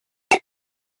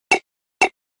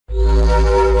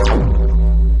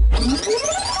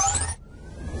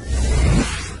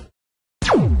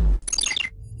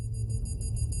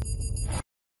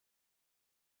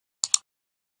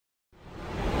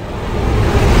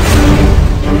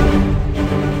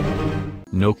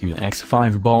Nokia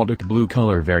X5 Baltic Blue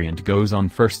color variant goes on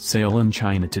first sale in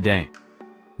China today.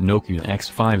 Nokia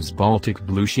X5's Baltic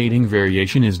Blue shading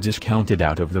variation is discounted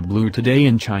out of the blue today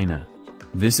in China.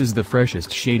 This is the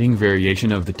freshest shading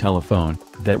variation of the telephone,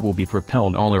 that will be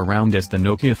propelled all around as the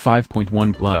Nokia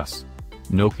 5.1 Plus.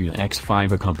 Nokia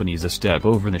X5 accompanies a step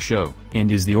over the show,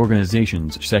 and is the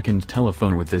organization's second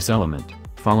telephone with this element,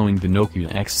 following the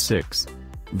Nokia X6.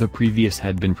 The previous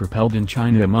had been propelled in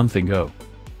China a month ago.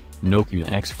 Nokia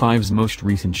X5's most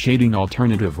recent shading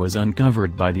alternative was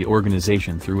uncovered by the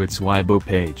organization through its Weibo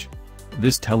page.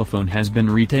 This telephone has been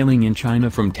retailing in China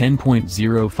from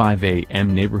 10:05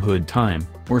 a.m. neighborhood time,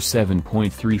 or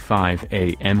 7:35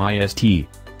 a.m. IST.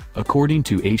 According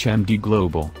to HMD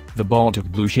Global, the Baltic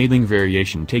Blue shading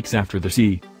variation takes after the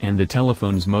C, and the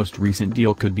telephone's most recent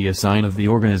deal could be a sign of the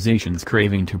organization's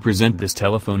craving to present this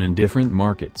telephone in different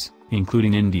markets,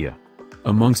 including India.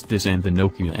 Amongst this and the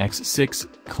Nokia X6,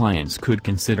 clients could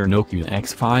consider Nokia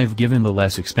X5 given the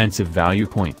less expensive value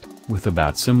point, with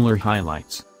about similar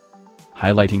highlights.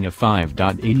 Highlighting a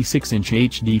 5.86-inch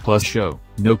HD Plus show,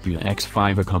 Nokia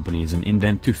X5 accompanies an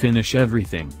indent to finish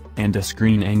everything, and a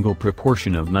screen angle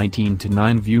proportion of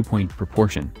 19:9 viewpoint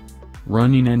proportion.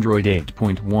 Running Android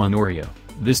 8.1 Oreo,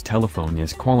 this telephone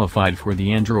is qualified for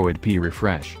the Android P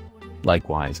refresh.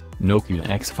 Likewise, Nokia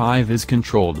X5 is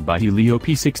controlled by Helio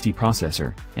P60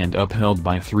 processor, and upheld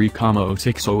by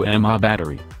 3,060 mAh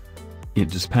battery.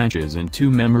 It dispatches in two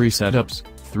memory setups,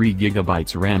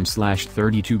 3GB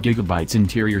RAM/32GB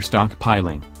interior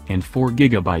stockpiling, and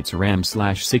 4GB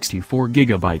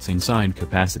RAM/64GB inside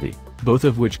capacity, both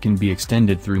of which can be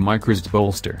extended through microSD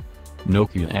bolster.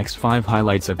 Nokia X5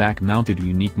 highlights a back-mounted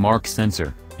unique mark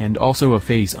sensor, and also a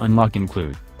face unlock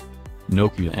include.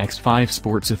 Nokia X5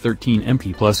 sports a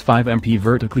 13MP plus 5MP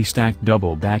vertically stacked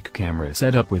double back camera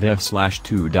setup with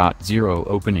f/2.0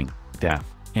 opening, DAF,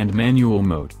 and manual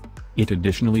mode. It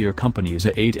additionally accompanies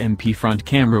a 8MP front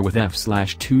camera with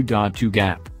f/2.2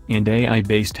 gap, and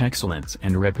AI-based excellence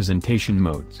and representation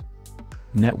modes.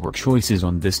 Network choices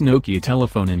on this Nokia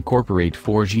telephone incorporate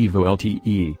 4G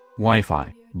VoLTE,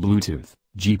 Wi-Fi, Bluetooth,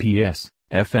 GPS,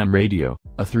 FM radio,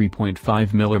 a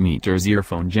 3.5mm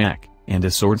earphone jack, and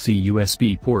a SORD-C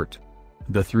USB port.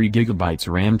 The 3GB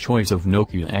RAM choice of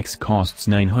Nokia X costs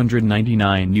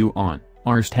 999 yuan,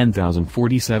 Rs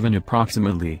 10,047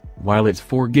 approximately, while its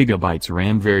 4GB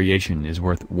RAM variation is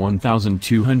worth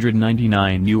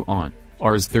 1,299 yuan,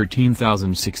 Rs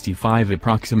 13,065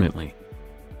 approximately.